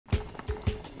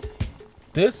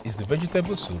This is the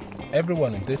vegetable soup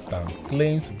everyone in this town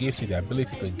claims gives you the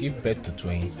ability to give birth to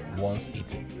twins once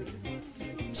eaten.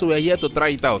 So we're here to try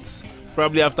it out.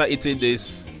 Probably after eating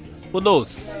this, who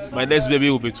knows, my next baby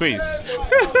will be twins.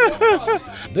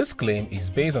 This claim is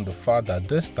based on the fact that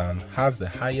this town has the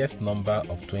highest number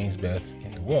of twins births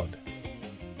in the world.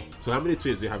 So how many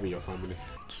twins do you have in your family?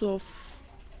 12.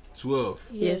 12?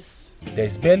 Yes.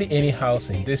 There's barely any house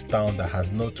in this town that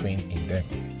has no twin in them.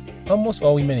 Almost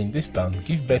all women in this town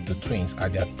give birth to twins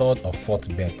at their third or fourth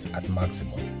birth at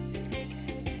maximum.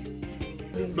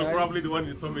 So probably the one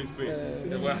you told me is twins.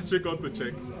 Well, check out to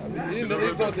check.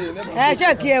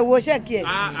 Check here, check here.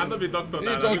 I'm not the doctor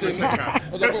now.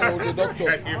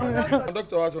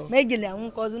 Doctor, Make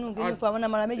it cousin who for one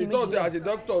amount the doctor, as a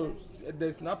doctor,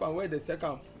 the snap and where the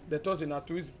second, the third in a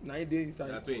twist 9 days.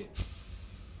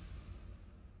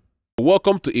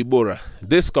 Welcome to Igbo Ora.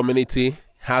 This community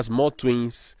has more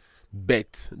twins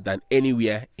birth than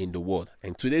anywhere in the world.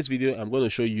 In today's video, I'm going to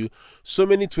show you so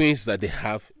many twins that they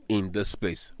have in this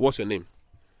place. What's your name?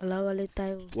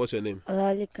 What's your name?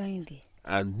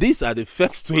 And these are the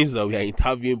first twins that we are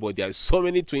interviewing, but there are so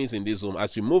many twins in this room.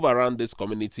 As you move around this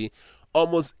community,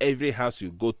 almost every house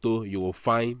you go to, you will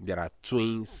find there are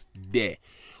twins there.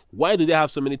 Why do they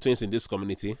have so many twins in this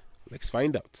community? Let's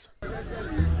find out.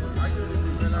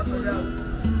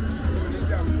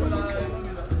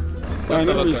 My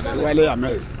name is Wale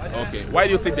Ahmed. Okay. Why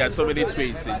do you think there are so many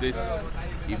twins in this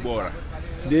Igbo Ora?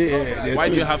 Why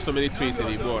do you have so many twins in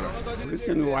Igbo Ora? The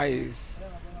reason why is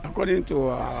according to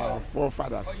our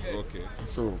forefathers. Okay.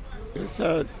 So they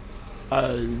said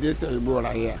in this Igbo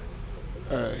Ora here,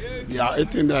 they are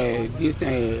eating this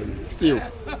stew,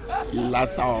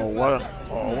 Illasa or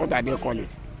what do they call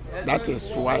it? That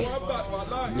is why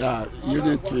they are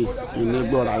using twins in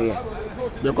Igbo Ora here,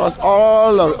 because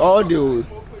all the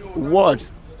world,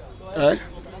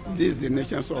 this is the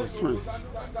nations of twins.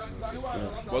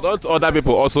 But don't other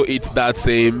people also eat that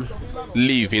same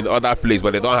leaf in other places,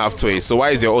 but they don't have twins? So why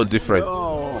is your own different?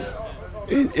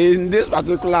 In this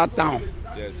particular town,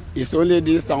 yes, it's only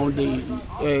this town they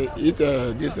eat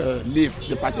this leaf,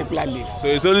 the particular leaf. So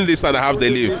it's only this town that have the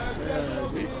leaf.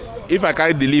 If I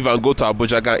carry the leaf and go to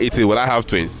Abuja and eat it, will I have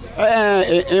twins?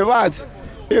 In fact,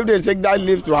 if they take that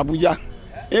leaf to Abuja,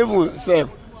 even say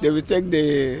they will take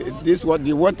the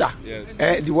water, yes,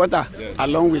 the water, yes,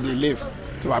 along with the leaf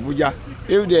to Abuja.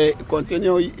 If they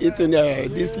continue eating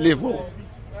this leaf,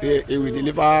 it will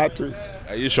deliver twins.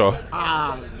 Are you sure?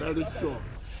 Very sure.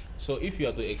 So if you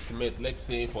are to estimate, let's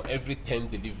say for every 10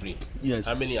 delivery, yes,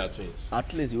 how many are twins?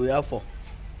 At least we have 4.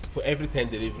 For every 10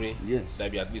 delivery, yes,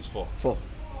 there'll be at least 4. 4.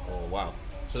 Oh wow!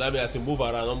 So that means as you move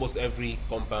around, almost every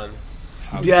compound.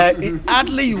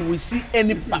 Hardly you will see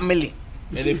any family.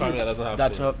 Any family that doesn't have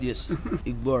that twins. have, yes.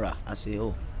 Igbo Ora as a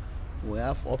whole, we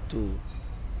have up to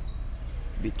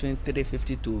between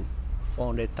 350 to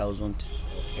 400,000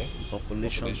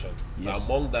 population. Yes.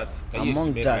 So among that, can you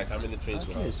estimate like how many trains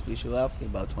we have? Yes, we should have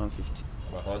about 150.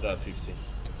 About 150.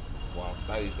 Wow,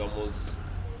 that is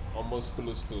almost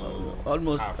close to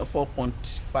almost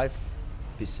 4.5%.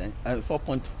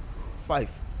 4.5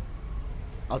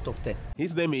 out of 10.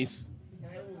 His name is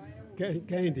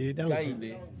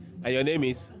Kainde. And your name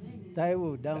is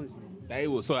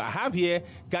Taiwo. So I have here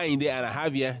Kainde and I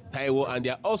have here Taiwo, and they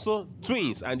are also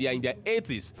twins and they are in their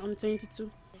 80s. I'm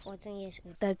 22. 14 years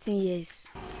old. 13 years.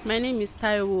 My name is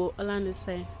Taiwo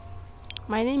Olanese.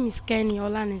 My name is Kenny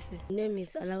Olanese. My name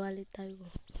is Alawale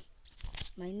Taiwo.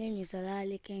 My name is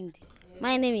Alawale Kendi.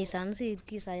 My name is Sanusi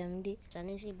Idris Ayamide.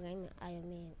 Sanusi Ibrahim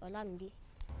Ayame Olamide.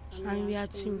 And we are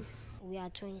twins. We are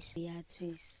twins. We are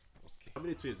twins. Okay. How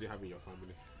many twins do you have in your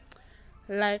family?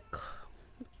 Like,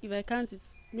 if I count,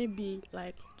 it's maybe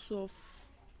like 12.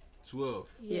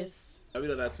 12? Yes. How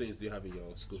many other twins do you have in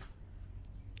your school?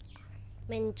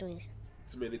 Many twins.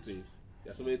 Too many twins?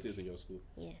 There are so many twins in your school?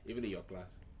 Yeah. Even in your class?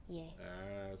 Yeah.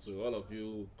 So all of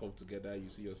you come together, you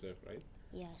see yourself, right?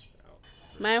 Yeah.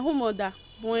 My home mother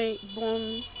born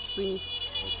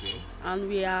twins. Okay. And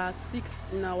we are 6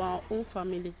 in our own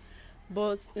family.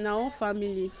 But in our own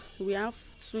family, we have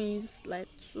twins like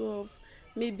 12.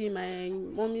 Maybe my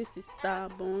mommy's sister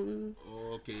born.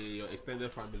 Okay, your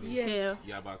extended family. Yeah.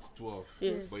 You're about 12.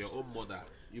 Yes. But your own mother,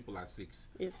 you people are 6.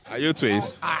 Yes. Are you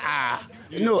twins?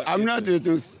 No, I'm not the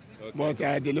twins, okay, but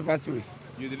I deliver twins.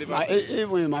 You deliver twins?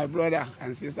 Even my brother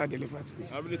and sister deliver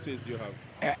twins. How many twins do you have?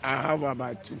 I have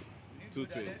about 2. 2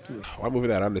 twins. 2. While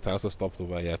moving around the town, also stopped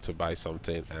over here to buy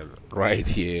something, and right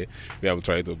here we are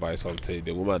trying to buy something.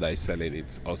 The woman that is selling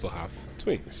it also have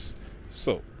twins.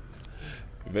 So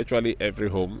virtually every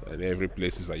home and every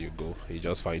places that you go, you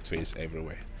just find twins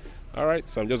everywhere. All right,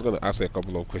 so I'm just going to ask a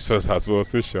couple of questions as well,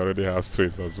 since she already has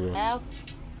twins as well. I have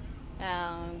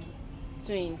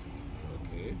twins.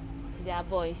 Okay. They are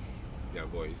boys. They are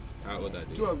boys. How old are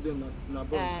they? Two of them are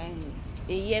boys.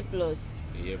 A year plus.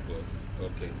 A year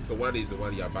plus. Okay. So one is the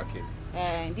one you are backing.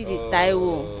 This is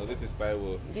Taiwo. This is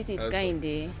Taiwo. This is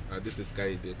Kainde. This is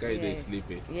Kainde. Kainde is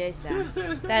sleeping. Yes, sir.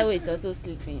 Taiwo is also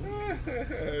sleeping.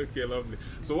 Okay, lovely.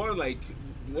 So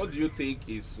what do you think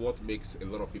is what makes a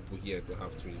lot of people here to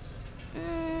have twins?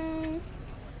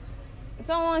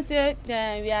 Someone said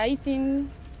we are eating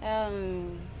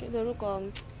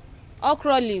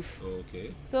okra leaf.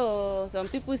 Okay. So some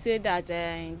people say that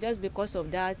just because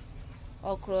of that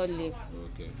okra leaf.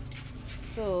 Okay.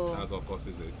 So that's what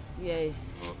causes it.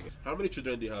 Yes. Okay. How many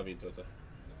children do you have in total?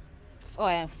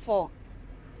 4.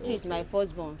 This is Okay. my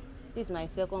firstborn. This is my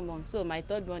secondborn. So my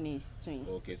thirdborn is twins.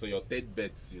 Okay, so your third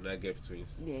birth, you now gave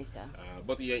twins. Yes, sir.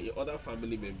 But your other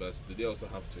family members, do they also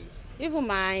have twins? Even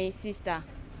my sister,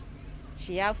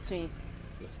 she have twins.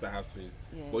 Your sister have twins.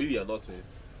 Yes. But you are not twins.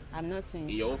 I'm not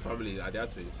twins. In your own family, are there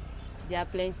twins? There are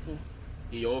plenty.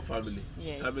 In your own family?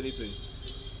 Yes. How many twins?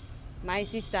 My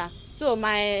sister. So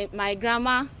my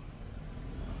grandma,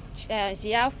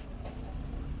 she have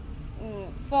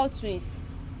 4 twins.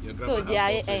 Your grandma so they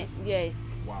have are 4 twins?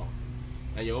 yes. Wow.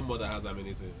 And your own mother has how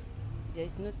many twins?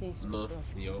 There's nothing. No,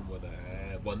 your own mother.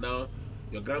 But now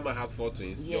your grandma has 4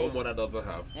 twins. Yes. Your own mother doesn't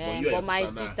have. But my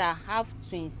sister have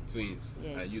twins. Twins.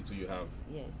 Yes. And you two you have.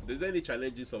 Yes. Is there any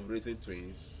challenges of raising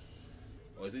twins?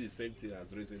 Or is it the same thing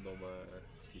as raising normal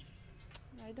kids?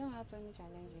 I don't have any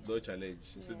challenges. No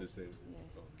challenge. Is it the same?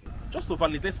 Yes. Okay. Just to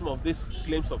validate some of these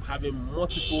claims of having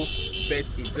multiple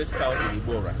beds in this town in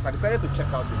Igbo Ora, so I decided to check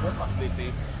out the whole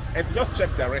facility and just check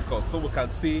their records so we can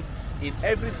see in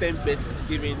every 10 beds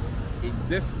given in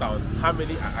this town how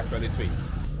many are actually twins.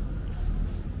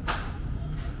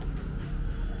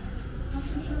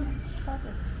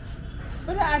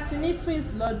 But actually twins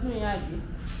lọ́dún yẹn àbí?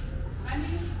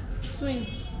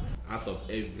 Twins. Out of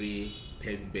every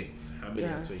 10 beds, how many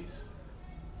are twins?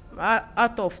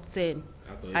 Out of 10.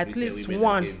 Out of At least 10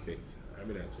 1. Gave birth, how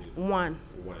many are twins? 1.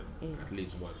 At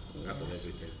least 1. Out of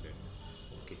every 10 beds.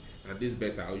 Okay. And these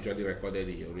beds are usually recorded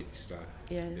in your register.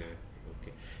 Yeah.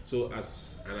 Okay. So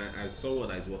as someone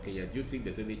that is working here, do you think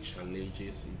there's any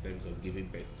challenges in terms of giving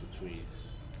birth to twins?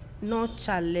 No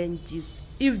challenges.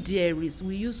 If there is,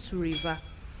 we used to refer.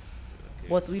 Okay.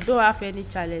 But we don't have any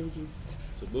challenges.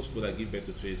 So most people that give birth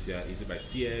to twins here, is it by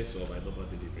CS or by normal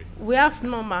delivery? We have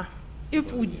normal.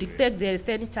 If we detect there is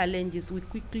any challenges, we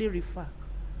quickly refer.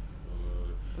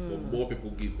 But more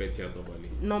people give birth here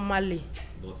normally? Normally.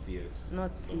 Not CS?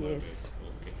 Not CS.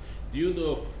 Okay. Do you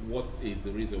know of what is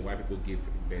the reason why people give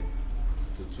birth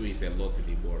to twins a lot in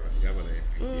Igbo Ora? Do you have an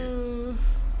idea?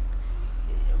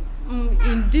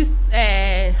 In this,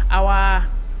 our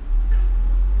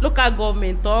local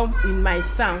government or in my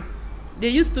town, they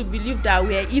used to believe that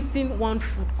we are eating one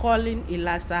food calling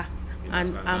Illasa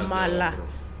and amala.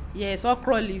 Yes,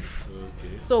 okra leaf.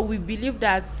 Okay. So we believe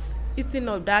that eating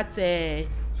of that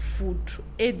food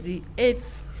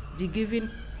aids the giving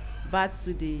birth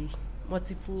to the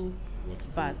multiple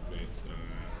births.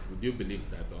 Would you believe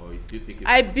that, or do you think?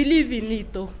 I believe in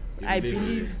it, though. I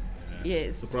believe.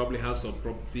 Yes. So probably have some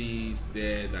properties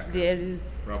there that there is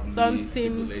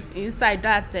something inside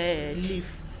that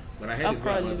leaf. But I heard it's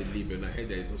not about the leaf, and I heard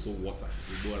there is also water.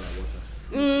 Igbo Ora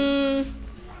water.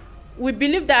 We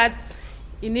believe that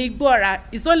in Igbo Ora,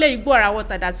 it's only Igbo Ora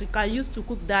water that we can use to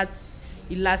cook that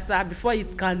Illasa before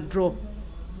it can draw.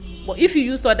 But if you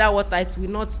use other water, it will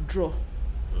not draw.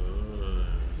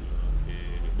 Okay.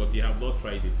 But you have not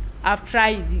tried it? I've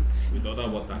tried it. With other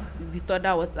water? With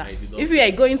other water. If we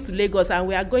are going to Lagos and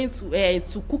we are going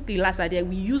to cook Illasa there,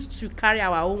 we used to carry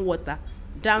our own water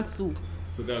down to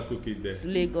go cook it there. To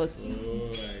Lagos. Oh,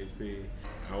 I see.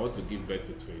 I want to give birth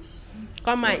to twins.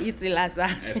 Come and eat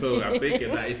Illasa. So I'm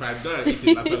thinking that if I don't eat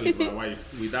Illasa with my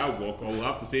wife without work, I will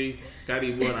have to say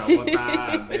carry more and water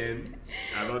and then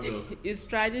I don't know. It's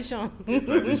tradition. It's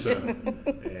tradition.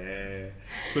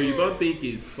 So you don't think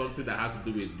it's something that has to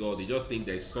do with God? You just think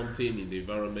there's something in the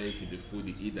environment, in the food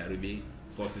you eat that really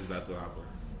causes that to happen?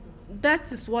 That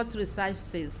is what research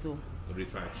says. So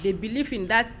research. They believe in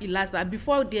that Illasa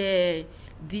before the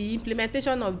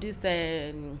implementation of this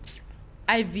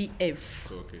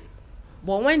IVF. Okay.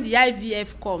 But when the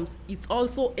IVF comes, it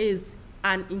also aids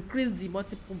and increase the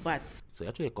multiple births. So it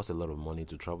actually costs a lot of money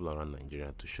to travel around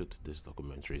Nigeria to shoot these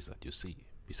documentaries that you see,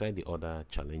 beside the other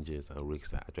challenges and risks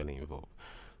that actually involve.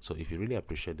 So if you really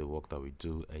appreciate the work that we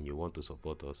do and you want to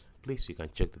support us, please you can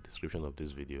check the description of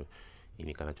this video and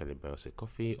you can actually buy us a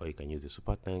coffee, or you can use the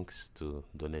super thanks to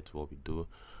donate to what we do,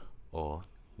 or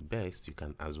best, you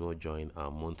can as well join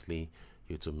our monthly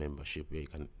YouTube membership, where you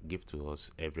can give to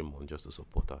us every month just to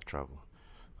support our travel.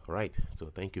 All right,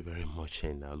 so thank you very much,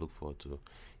 and I look forward to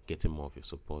getting more of your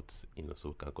support, so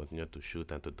we can continue to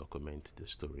shoot and to document the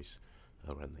stories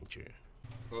around Nigeria.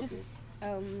 Okay. This is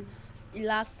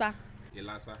Illasa.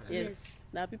 Illasa. Yes,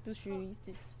 that people should eat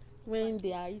it. When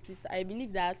they are eating it, I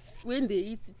believe that when they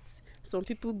eat it, some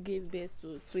people gave birth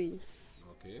to twins.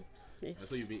 Okay. Yes. And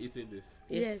so you've been eating this?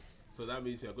 Yes. So that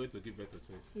means you're going to give birth to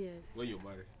twins? Yes. When you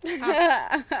marry?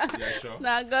 Yeah, sure?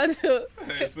 Nah, God.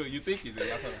 So you think it's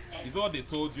Illasa? Is all they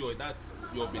told you, or that's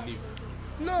your belief?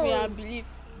 No. We are belief.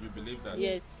 You believe that?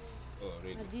 Yes. Oh,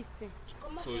 really? This thing.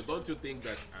 So don't you think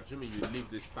that, assuming you leave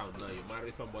this town now, you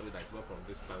marry somebody that's not from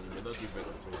this town, you may not give birth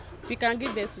to twins? We can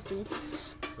give birth to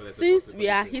twins. So since we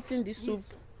are eating the soup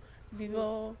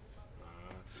before.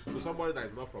 So somebody that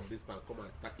is not from this town, come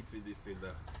and start eating this thing now.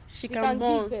 She can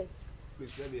born.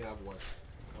 Please let me have one.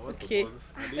 I want Okay. to born.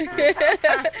 I need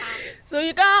to. So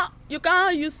you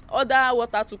can't use other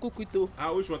water to cook it though.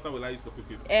 Which water will I use to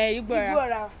cook it? Igbo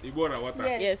Ora. Igbo Ora water.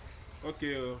 Yes.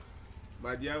 Okay,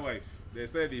 my dear wife. They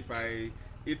said if I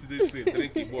eat this thing,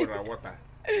 drink Igbo Ora water,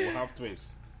 we'll have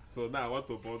twins. So now I want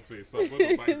to born twins. So I'm going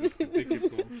to buy this to take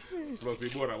it home. Plus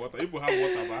Igbo Ora water. If we have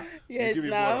water, ba? Yes, give me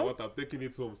now. Igbo Ora water. I'm taking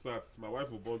it home. So that my wife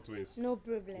will born twins. No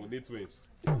problem. We need twins.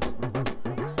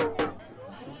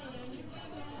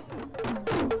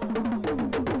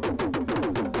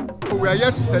 We are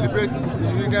here to celebrate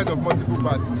the union of multiple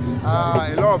parts.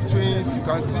 A lot of twins. You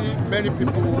can see many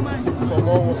people from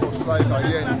all walks of life are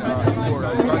here in Igbo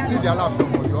Ora. You can see the Alafin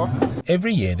for you.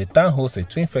 Every year, the town hosts a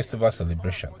twin festival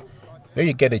celebration, where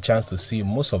you get a chance to see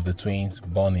most of the twins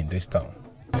born in this town.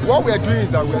 What we are doing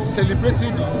is that we are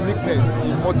celebrating the uniqueness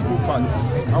in multiple parts,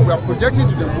 and we are projecting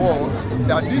to the world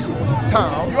that this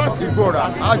town of Igbo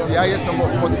Ora has the highest number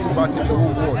of multiple parts in the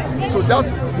whole world. So that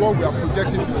is what we are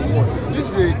projecting to the world. This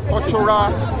is a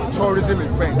cultural tourism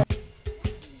event.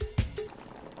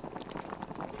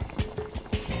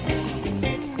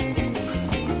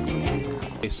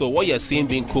 So what you're seeing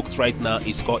being cooked right now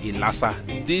is called Illasa.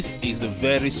 This is a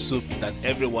very soup that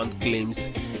everyone claims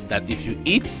that if you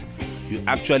eat, you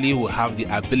actually will have the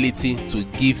ability to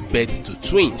give birth to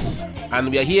twins. And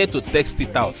we are here to test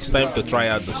it out. It's time to try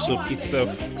out the soup itself.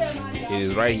 It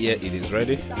is right here. It is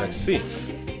ready. Let's see.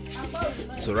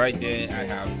 So right there I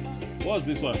have, what's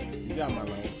this one? Is it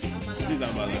amala? This is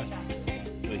amala.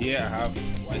 So here I have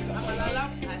white amala.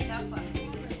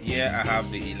 Here I have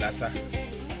the Illasa.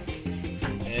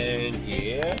 And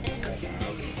here I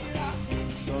have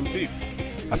some beef.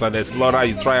 As an explorer,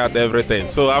 you try out everything.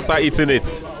 So after eating it,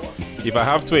 if I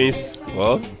have twins,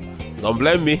 well, don't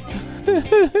blame me.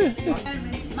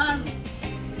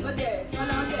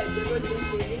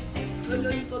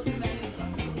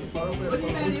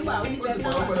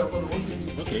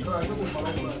 Okay.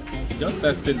 Just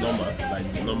test it normal,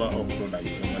 like the normal okra that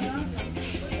you normally eat.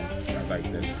 As I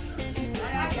test.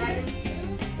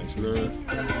 There's no.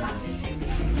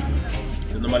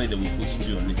 So normally they will put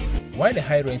stew on it. While the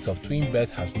high rate of twin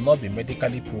birth has not been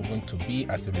medically proven to be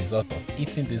as a result of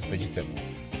eating this vegetable,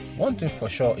 one thing for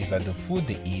sure is that the food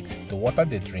they eat, the water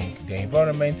they drink, their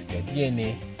environment, their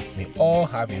DNA may all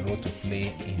have a role to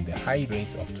play in the high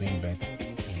rate of twin birth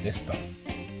in this town.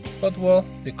 But well,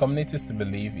 the community still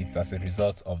believe it's as a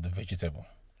result of the vegetable.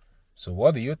 So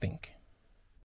what do you think?